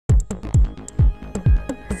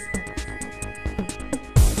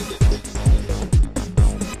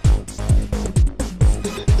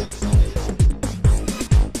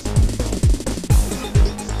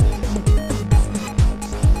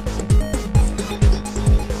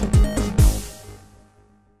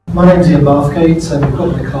My name's Ian Bathgate, and you've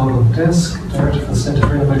got my card on the desk, Director for the Centre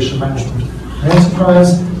for Innovation Management and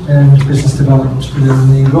Enterprise and Business Development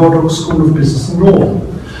within the Royal Dock School of Business and Law.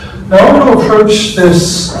 Now, I want to approach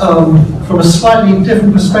this from a slightly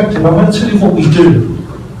different perspective. I'm going to tell you what we do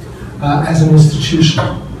as an institution.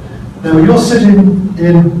 Now, you're sitting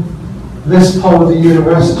in this part of the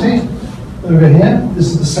university, over here. This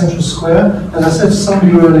is the central square. As I said to some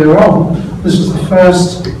of you earlier on, this was the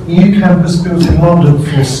first new campus built in London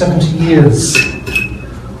for 70 years.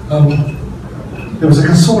 There was a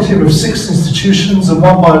consortium of 6 institutions, and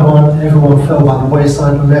one by one, everyone fell by the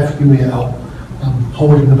wayside and left UEL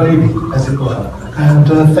holding the baby, as it were. And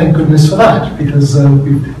thank goodness for that, because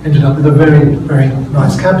we've ended up with a very, very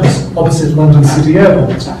nice campus opposite London City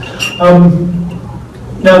Airport.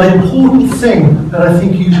 Now, the important thing that I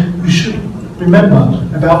think you should remember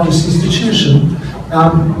about this institution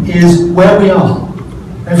is where we are.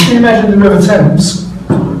 Now, if you imagine the River Thames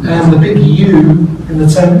and the big U in the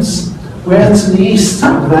Thames, we're to the east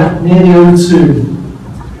of that, near the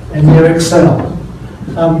O2 and near Excel.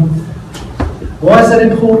 Why is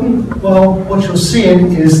that important? Well, what you're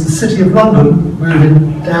seeing is the City of London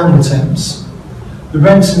moving down the Thames. The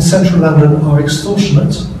rents in central London are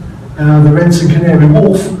extortionate. The rents in Canary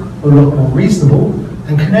Wharf are a lot more reasonable.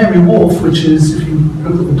 And Canary Wharf, which is, if you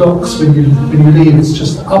look at the docks when you leave, it's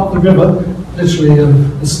just up the river, literally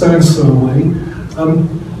a stone's throw away.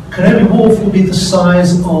 Canary Wharf will be the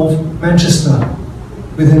size of Manchester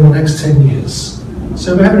within the next 10 years.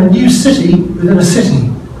 So we're having a new city within a city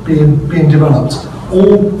being developed,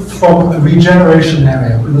 all from a regeneration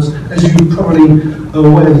area, because as you probably are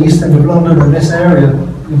aware, the East End of London and this area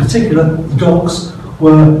in particular, the docks,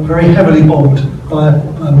 were very heavily bombed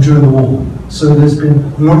during the war. So there's been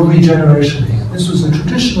a lot of regeneration here. This was a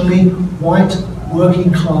traditionally white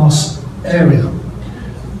working class area.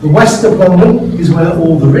 The west of London is where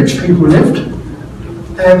all the rich people lived,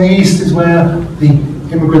 and the east is where the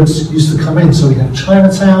immigrants used to come in. So we had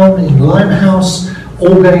Chinatown in Limehouse,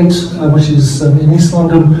 Aldgate, which is in East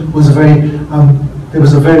London, was there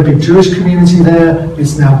was a very big Jewish community there.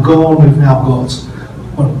 It's now gone. We've now got,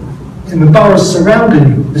 well, in the boroughs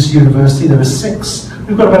surrounding this university, there are 6.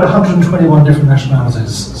 We've got about 121 different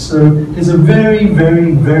nationalities. So it's a very,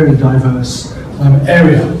 very, very diverse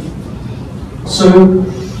area. So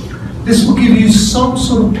this will give you some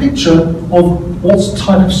sort of picture of what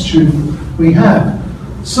type of student we have.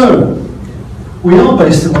 So we are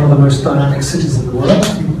based in one of the most dynamic cities in the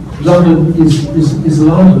world. London is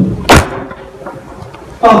London.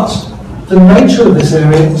 But the nature of this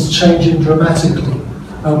area is changing dramatically.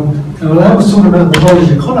 Now, I was talking about the knowledge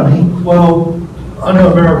economy. Well, I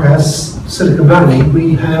know America has Silicon Valley.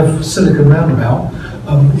 We have Silicon Roundabout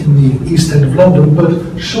in the East End of London,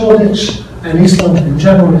 but Shoreditch and East London in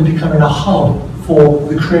general is becoming a hub for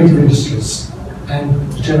the creative industries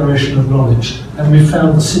and the generation of knowledge. And we've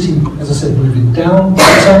found the city, as I said, moving down the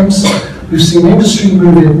Thames. We've seen industry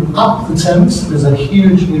moving up the Thames. There's a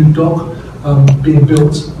huge new dock being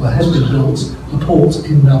built, or has been built, a port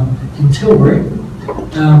in Tilbury.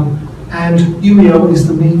 And UEL is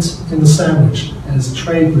the meat in the sandwich. As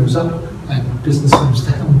trade moves up and business moves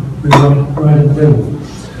down, we're right in the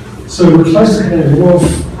middle. So we're close to Canary Wharf,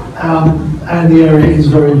 and the area is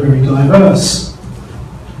very, very diverse.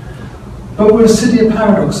 But we're a city of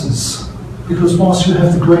paradoxes, because whilst you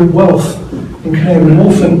have the great wealth in Canary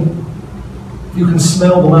Wharf, and you can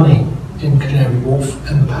smell the money in Canary Wharf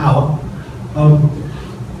and the power,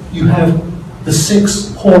 you have the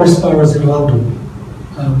 6 poorest boroughs in London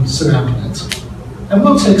surrounding it. And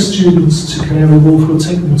we'll take students to Canary Wharf, we'll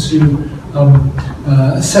take them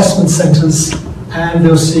to assessment centres, and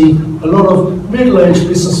they'll see a lot of middle-aged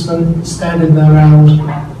businessmen standing there around,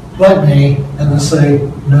 like me, and they'll say,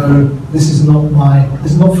 no, this is not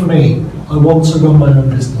for me. I want to run my own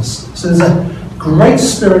business. So there's a great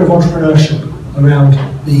spirit of entrepreneurship around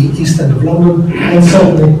the East End of London, and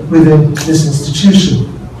certainly within this institution.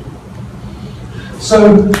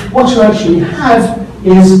 So what you actually have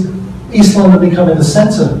is East London becoming the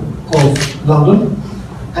centre of London,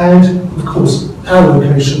 and of course our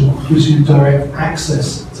location gives you direct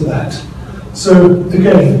access to that. So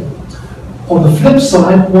again, on the flip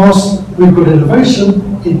side, whilst we've got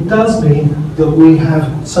innovation, it does mean that we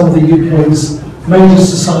have some of the UK's major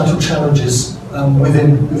societal challenges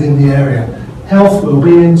within the area. Health,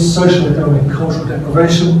 well-being, social, economic and cultural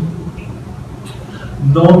deprivation,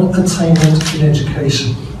 non-attainment in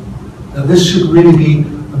education. Now this should really be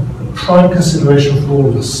a prime consideration for all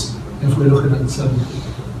of us if we're looking at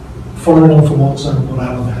following on from what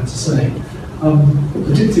Alan had to say.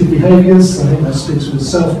 Addictive behaviours, I think that speaks for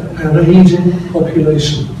itself, and an ageing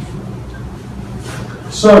population.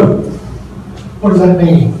 So, what does that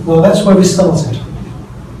mean? Well, that's where we started.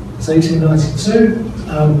 It's 1892.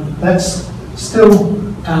 That's still,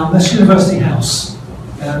 that's University House,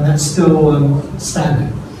 and that's still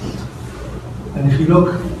standing. And if you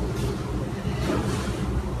look,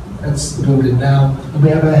 that's the building now. And we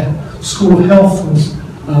have a School of Health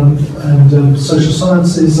and Social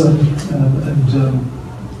Sciences and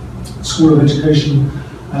School of Education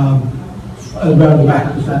around the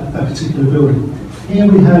back of that particular building. Here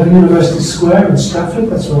we have University Square in Stratford.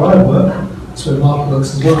 That's where I work. That's where Mark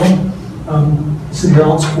works as well. It's in the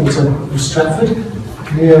Arts Quarter of Stratford,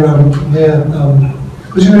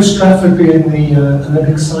 because you know Stratford being the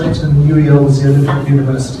Olympic site and UEL is the Olympic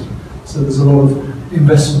University. So there's a lot of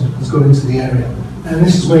investment that's gone into the area. And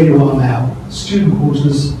this is where you are now. Student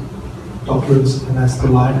quarters, Docklands, and that's the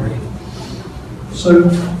library. So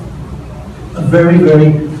a very,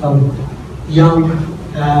 very young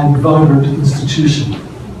and vibrant institution.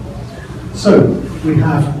 So we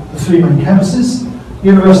have the three main campuses.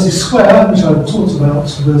 University Square, which I've talked about,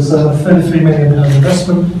 there's a £33 million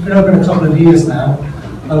investment. Been open a couple of years now.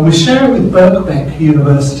 We share it with Bathgate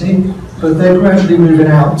University, but they're gradually moving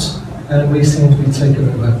out, and we seem to be taking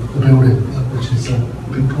over the building, which is a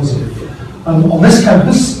big positive. On this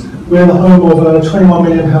campus, we're the home of a £21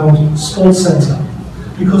 million sports centre,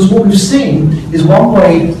 because what we've seen is one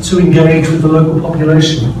way to engage with the local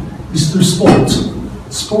population is through sport.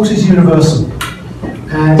 Sport is universal.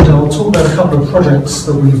 And I'll talk about a couple of projects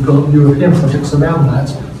that we've got, European projects around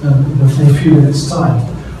that, in a few minutes' time.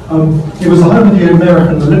 It was the home of the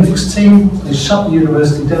American Olympics team. They shut the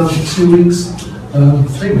university down for 2 weeks,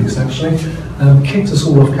 3 weeks actually, kicked us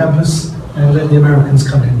all off campus and let the Americans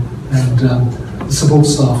come in. And the support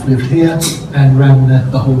staff lived here and ran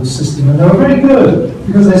the whole system. And they were very good,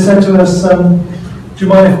 because they said to us, do you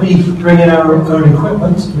mind if we bring in our own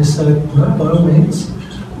equipment? And we said, no, by all means.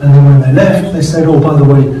 And then when they left, they said, oh, by the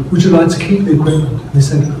way, would you like to keep the equipment? And they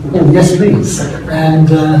said, oh, yes, please. And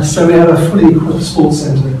so we have a fully equipped sports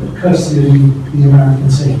centre, courtesy of the American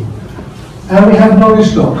team. And we have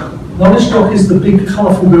Knowledge Dock. Knowledge Dock is the big,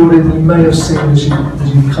 colourful building that you may have seen as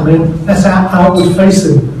you come in. That's our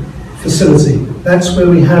outward-facing facility. That's where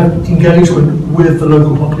we have engagement with the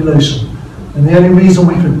local population. And the only reason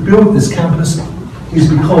we could build this campus is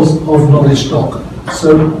because of Knowledge Dock.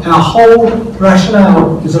 So our whole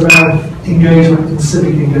rationale is around engagement and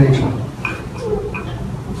civic engagement.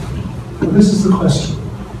 But this is the question.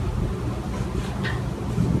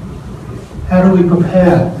 How do we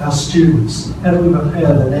prepare our students? How do we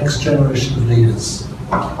prepare the next generation of leaders?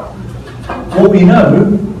 What we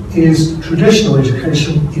know is traditional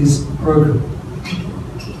education is broken.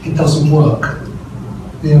 It doesn't work.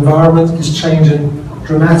 The environment is changing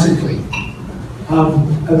dramatically.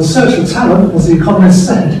 And the search for talent, as the economist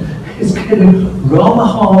said, is getting rather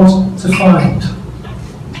hard to find.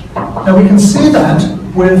 Now we can see that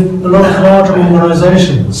with a lot of larger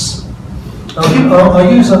organisations.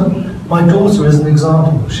 I'll use my daughter as an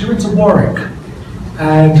example. She went to Warwick,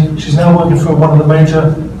 and she's now working for one of the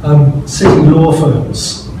major city law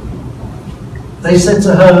firms. They said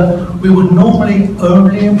to her, we would normally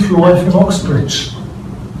only employ from Oxbridge,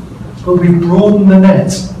 but we've broadened the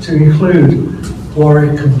net to include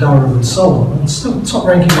Warwick and Durham and so on, and still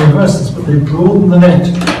top-ranking universities, but they broadened the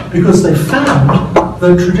net because they found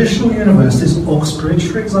that traditional universities,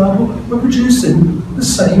 Oxbridge for example, were producing the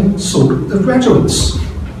same sort of graduates.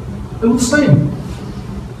 They were the same.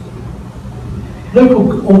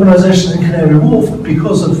 Local organisations in Canary Wharf,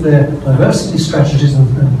 because of their diversity strategies and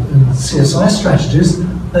CSI strategies,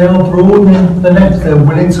 they are broadening the net. They're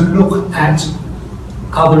willing to look at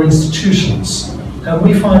other institutions. And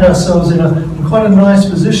we find ourselves in quite a nice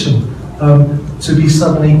position to be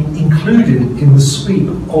suddenly included in the sweep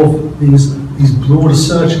of these broader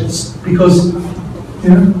searches. Because, you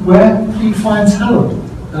know, where do you find talent?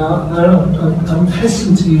 I'm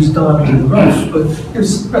hesitant to use diamond in the rough, but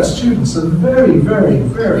grad students are very, very,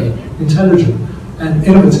 very intelligent and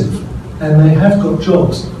innovative, and they have got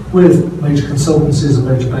jobs with major consultancies and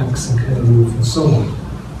major banks in Canary Wharf and so on.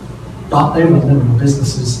 But they run their own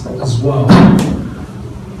businesses as well.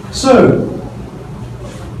 So,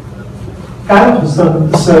 Gallup has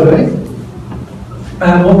done a survey,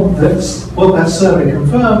 and what that survey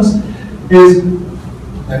confirms is,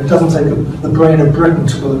 it doesn't take the brain of Britain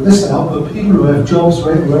to work this out, but people who have jobs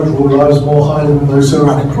rate their overall lives more highly than those who are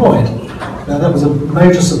unemployed. Now that was a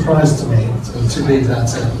major surprise to me, to read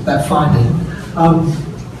that finding.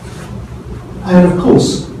 And of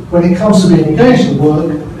course, when it comes to being engaged in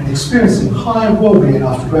work and experiencing high well-being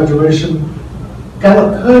after graduation,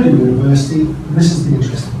 Gallup Purdue University, and this is the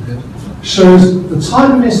interesting bit, shows the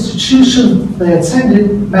type of institution they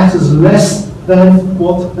attended matters less than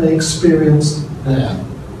what they experienced there.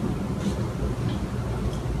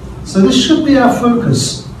 So this should be our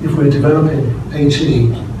focus if we're developing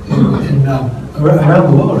HE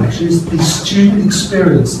around the world. Actually, it's the student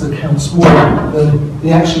experience that counts more than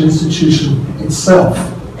the actual institution itself.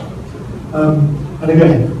 And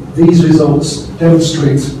again, these results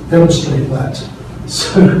demonstrate that.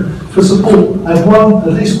 So, for support, I had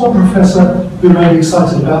at least one professor who made me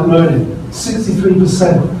excited about learning.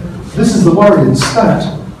 63%. This is the worrying stat.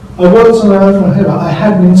 I worked I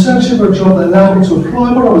had an internship or a job that allowed me to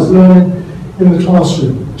apply what I was learning in the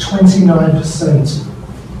classroom. 29%.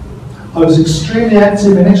 I was extremely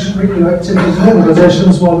active in extracurricular activities and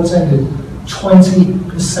organisations while attending.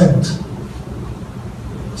 20%.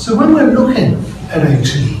 So when we're looking at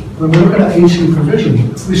HE, when we're looking at HE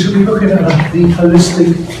provision, we should be looking at the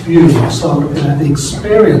holistic view. Start looking at the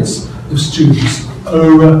experience of students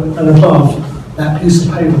over and above that piece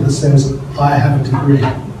of paper that says, I have a degree.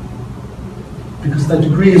 Because that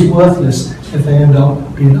degree is worthless if they end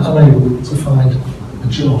up being unable to find a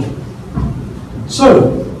job.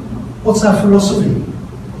 So, what's our philosophy?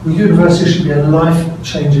 Well, university should be a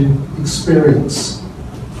life-changing experience.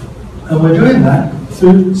 And we're doing that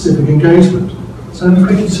through civic engagement. So let me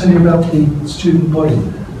quickly tell you about the student body.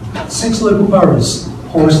 6 local boroughs,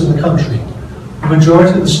 poorest in the country. The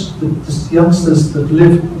majority of the youngsters that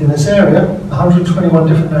live in this area, 121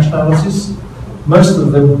 different nationalities, most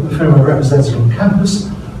of them are represented on campus.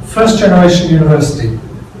 First generation university.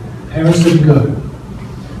 Parents didn't go.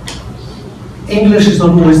 English is not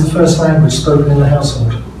always the first language spoken in the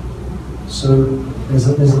household. So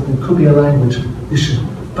there could be a language issue.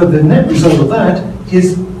 But the net result of that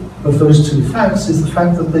is, of those 2 facts, is the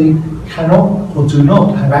fact that they cannot or do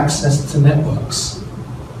not have access to networks.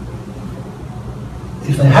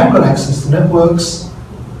 If they have got access to networks,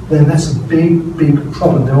 then that's a big, big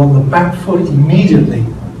problem. They're on the back foot immediately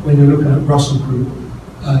when you're looking at Russell Group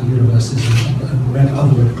universities and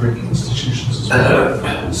other red-brick institutions as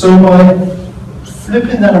well. So by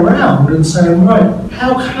flipping that around and saying, right,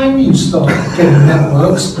 how can you start getting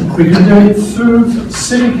networks? We can do it through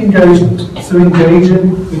civic engagement, through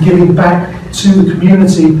engaging and giving back to the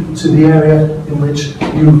community, to the area in which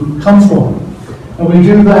you come from. And we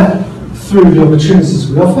do that through the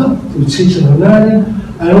opportunities we offer, through teaching and learning,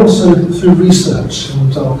 and also through research,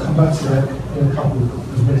 and I'll come back to that in a couple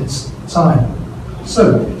of minutes' time.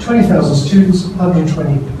 So, 20,000 students,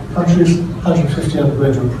 120 countries, 150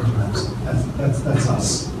 undergraduate programs. That's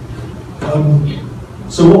us.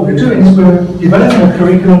 So what we're doing is we're developing a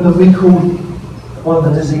curriculum that we call one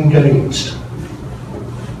that is engaged.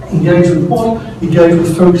 Engaged with what? Engaged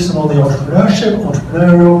with focusing on the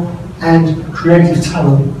entrepreneurial, and creative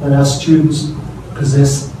talent that our students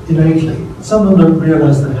possess innately. Some of them don't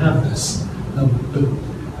realise they have this, but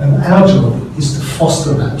our job is to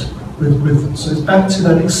foster that with them. So it's back to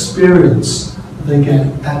that experience that they get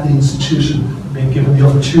at the institution, being given the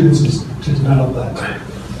opportunities to develop that.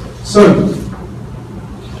 So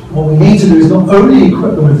what we need to do is not only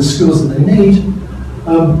equip them with the skills that they need,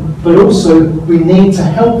 but also we need to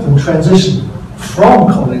help them transition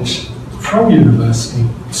from college, from university,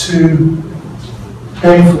 to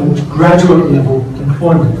gainful, graduate level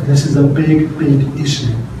employment. And this is a big, big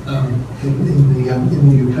issue in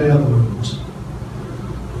the UK at the moment.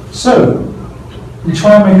 So, we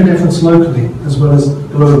try and make a difference locally as well as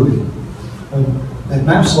globally. It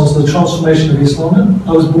maps onto the transformation of East London.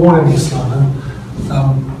 I was born in East London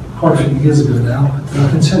quite a few years ago now, and I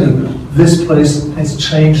can tell you this place has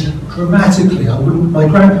changed dramatically. My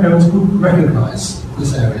grandparents wouldn't recognise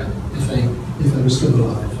this area if they were still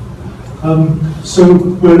alive. So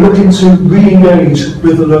we're looking to re-engage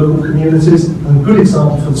with the local communities, and a good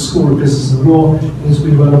example for the School of Business and Law is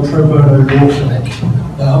we run a pro bono law clinic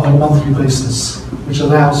on a monthly basis, which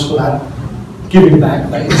allows for that giving back,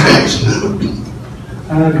 that interaction.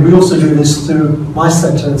 And we also do this through my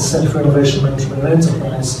centre, the Centre for Innovation Management and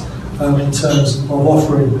Enterprise, in terms of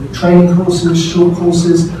offering training courses, short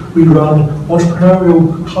courses. We run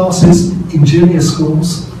entrepreneurial classes in junior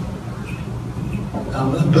schools.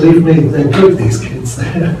 And believe me, they're good, these kids.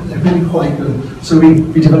 They're really quite good. So we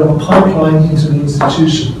develop a pipeline into the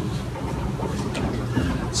institution.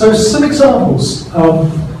 So some examples.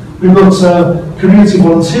 We've got community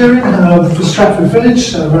volunteering for Stratford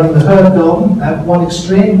Village, running the Herb Garden at one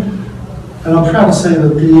extreme. And I'm proud to say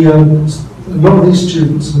that a lot of these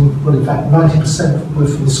students, well in fact 90% were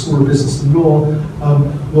from the School of Business and Law,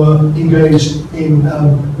 were engaged in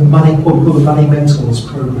what we call the Money Mentors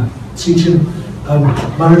program, teaching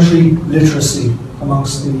monetary literacy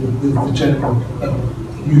amongst the general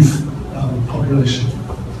youth population.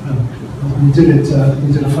 We did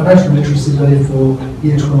a financial literacy day for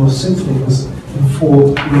Year 12 sixth formers in 4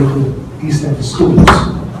 local East End schools.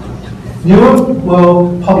 Newer,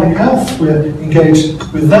 well, public health, we're engaged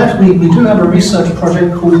with that. We do have a research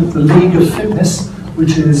project called the League of Fitness,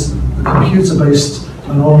 which is a computer-based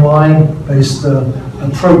and online-based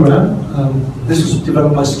program. This was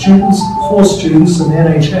developed by students, for students, and the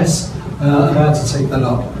NHS are about to take that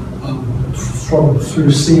up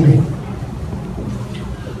through CME.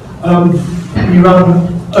 We run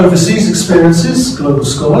overseas experiences, Global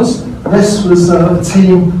Scholars. This was a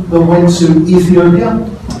team that went to Ethiopia,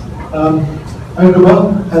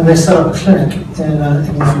 and they set up a clinic in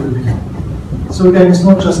Ethiopia. So again, it's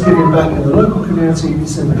not just giving back in the local community,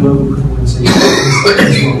 it's in the global community as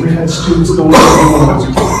well. We've had students go all over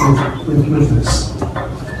the world with this.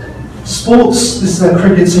 Sports, this is our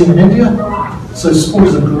cricket team in India. So sport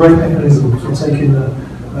is a great mechanism for taking the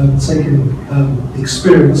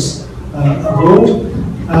experience abroad.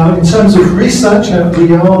 In terms of research,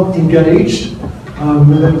 we are engaged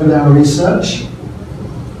with our research.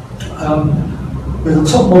 We're the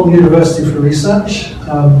top modern university for research.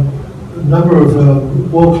 A number of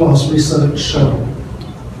world-class research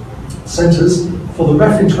centres. For the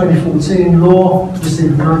REF in 2014, law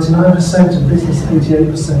received 99% and business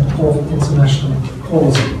 88% of international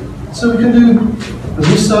quality. So we can do the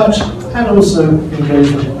research and also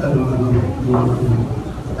engagement at a local level.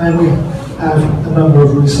 And we have a number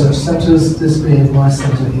of research centres, this being my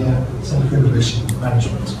centre here, Centre for Innovation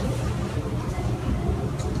Management.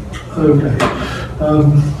 Okay.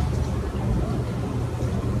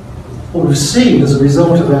 What we've seen as a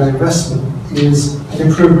result of our investment is an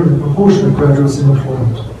improvement in the proportion of graduates in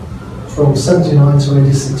employment from 79 to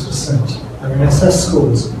 86%. Our SS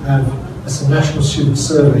scores have, as a national student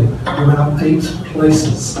survey, we went up 8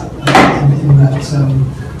 places in that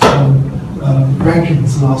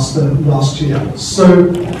rankings last year.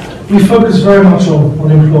 So we focus very much on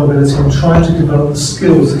employability and trying to develop the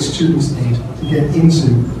skills that students need to get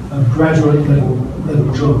into graduate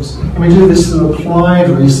level jobs. And we do this through applied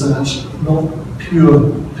research, not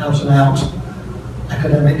pure out-and-out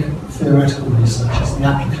academic theoretical research. It's the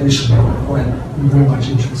application where we're very much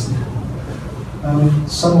interested in.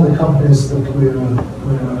 Some of the companies that we're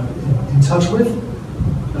in touch with,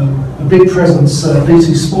 a big presence,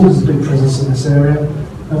 BT Sport is a big presence in this area,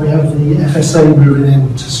 and we have the FSA moving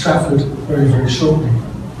in to Stratford very, very shortly.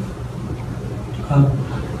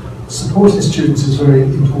 Supporting students is very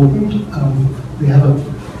important. We have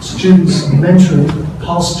students mentoring,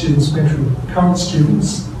 past students mentoring current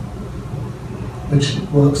students, which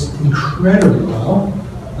works incredibly well,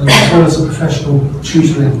 as well as a professional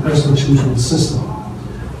tutoring, personal tutoring system.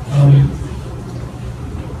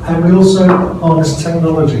 And we also harness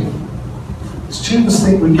technology. Students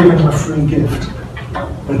think we're giving them a free gift,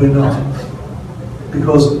 but we're not.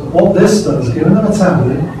 Because what this does, giving them a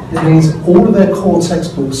tablet, it means all of their core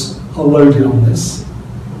textbooks are loaded on this.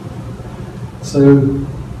 So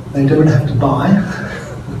they don't have to buy.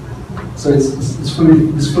 So it's fully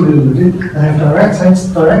loaded. They have direct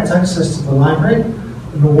access to the library,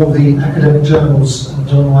 and all the academic journals and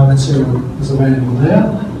online material is available there.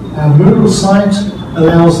 Our Moodle site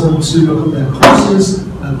allows them to look at their courses,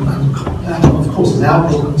 and of course the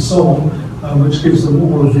Outlook and so on, which gives them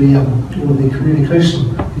all of the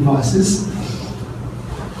communication devices.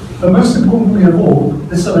 But most importantly of all,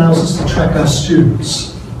 this allows us to track our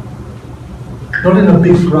students. Not in a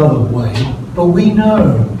big brother way, but we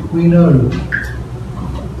know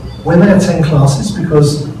when they attend classes,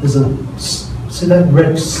 because there's see that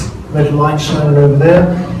red light shining over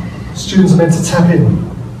there? Students are meant to tap in.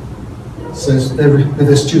 So with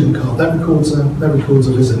their student card, that records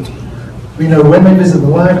a visit. We know when they visit the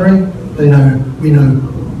library, we know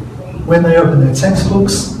when they open their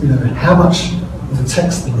textbooks, we know how much of the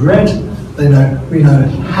text they've read, we know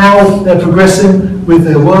how they're progressing with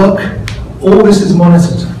their work. All this is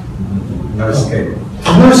monitored. No escape.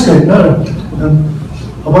 No escape, no.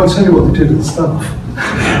 I won't tell you what they did at the staff.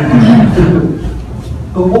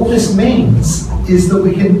 But what this means is that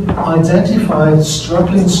we can identify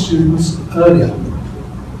struggling students earlier.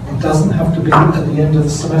 It doesn't have to be at the end of the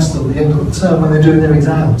semester or the end of the term when they're doing their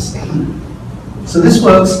exams. So this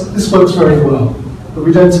works very well, but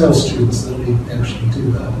we don't tell students that we actually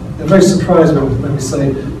do that. They're very surprised when we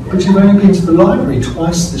say, but you've only been to the library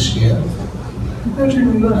twice this year. How do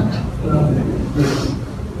you do that?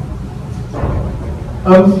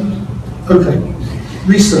 Okay,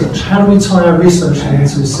 research. How do we tie our research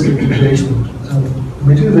into civic engagement?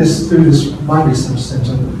 We do this through my research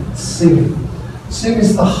centre, CME. CME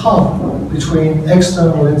is the hub between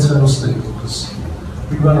external and internal stakeholders.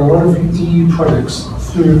 we run a lot of EU projects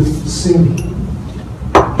through CME.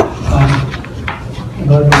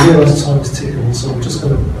 And I realise time is ticking, so I'm just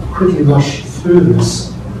going to quickly rush through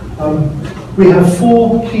this. We have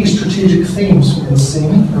 4 key strategic themes within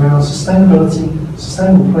CME around sustainability,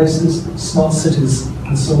 sustainable places, smart cities,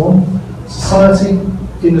 and so on. Society,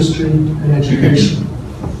 industry, and education.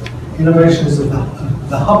 Innovation is at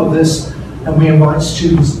the hub of this, and we invite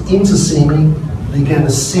students into CME. They get a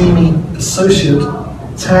CME associate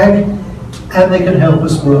tag, and they can help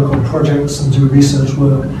us work on projects and do research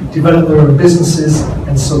work, develop their own businesses,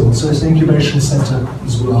 and so on. So it's an incubation centre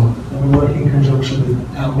as well, and we're working in conjunction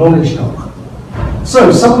with our Knowledge Dock.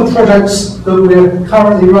 So some of the projects that we're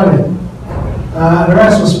currently running.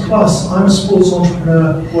 Erasmus Plus, I'm a sports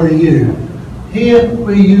entrepreneur, what are you? Here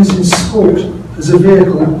we're using sport as a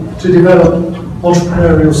vehicle to develop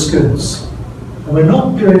entrepreneurial skills. And we're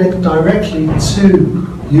not doing it directly to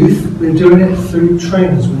youth, we're doing it through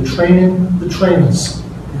trainers. We're training the trainers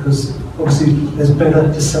because obviously there's better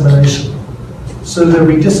dissemination. So there'll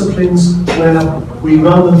be disciplines where we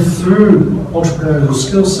run them through entrepreneurial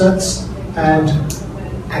skill sets and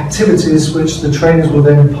activities which the trainers will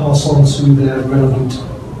then pass on to their relevant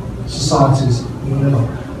societies.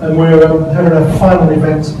 And we're having a final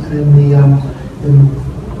event in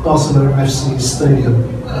Barcelona FC Stadium,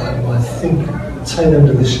 I think tail end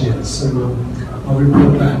of this year. So I'll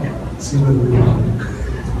report back, see whether we won.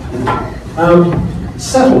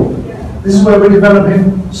 Settle. This is where we're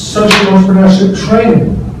developing social entrepreneurship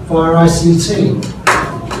training via ICT.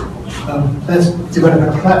 That's developing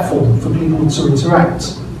a platform for people to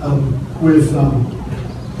interact with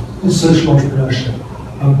social entrepreneurship.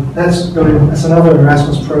 That's another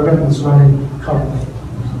Erasmus program that's running currently.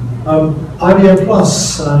 IBM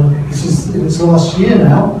Plus, this is in its last year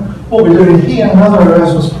now. What we're doing here, another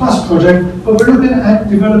Erasmus Plus project, but we're looking at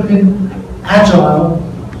developing agile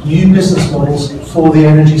new business models for the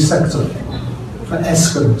energy sector, for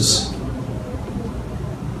ESCOs.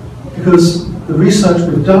 Because the research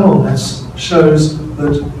we've done on this shows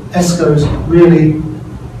that ESCOs really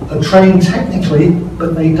are trained technically,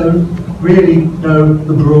 but they don't really know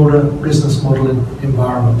the broader business modelling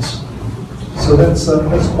environment. So that's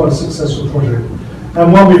quite a successful project.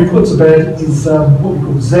 And one we've put to bed is what we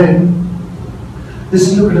call Zen. This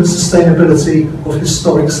is looking at sustainability of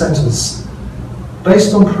historic centres.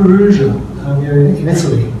 Based on Perugia, in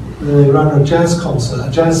Italy, they run a jazz concert,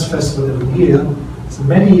 a jazz festival every year. It's a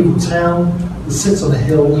medieval town that sits on a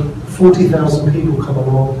hill. 40,000 people come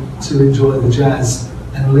along to enjoy the jazz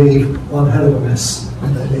and leave one hell of a mess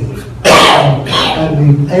when they leave.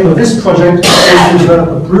 And the aim of this project is to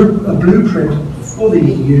develop a blueprint for the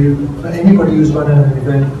EU for anybody who's running an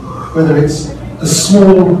event, whether it's a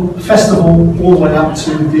small festival all the way up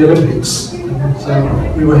to the Olympics.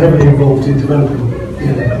 And we were heavily involved in developing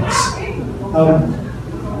the Olympics.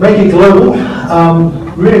 MEKEI Global,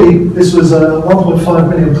 really this was a 1.5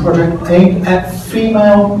 million project aimed at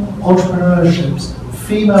female entrepreneurships,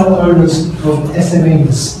 female owners of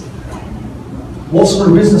SMEs. What sort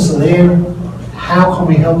of business are they in? How can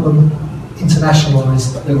we help them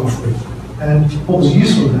internationalise their offering? And what was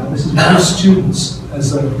useful about this is we have students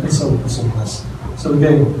as consultants on this. So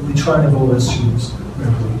again, we try and involve our students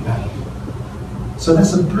wherever we can. So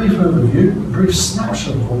that's a brief overview, a brief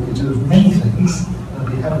snapshot of what we do of many things. I'll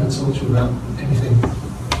be happy to talk to you about anything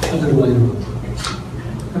a little later on.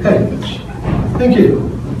 Okay, thank you.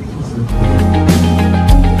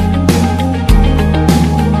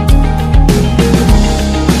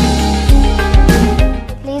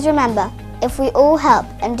 Please remember, if we all help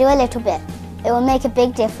and do a little bit, it will make a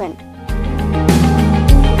big difference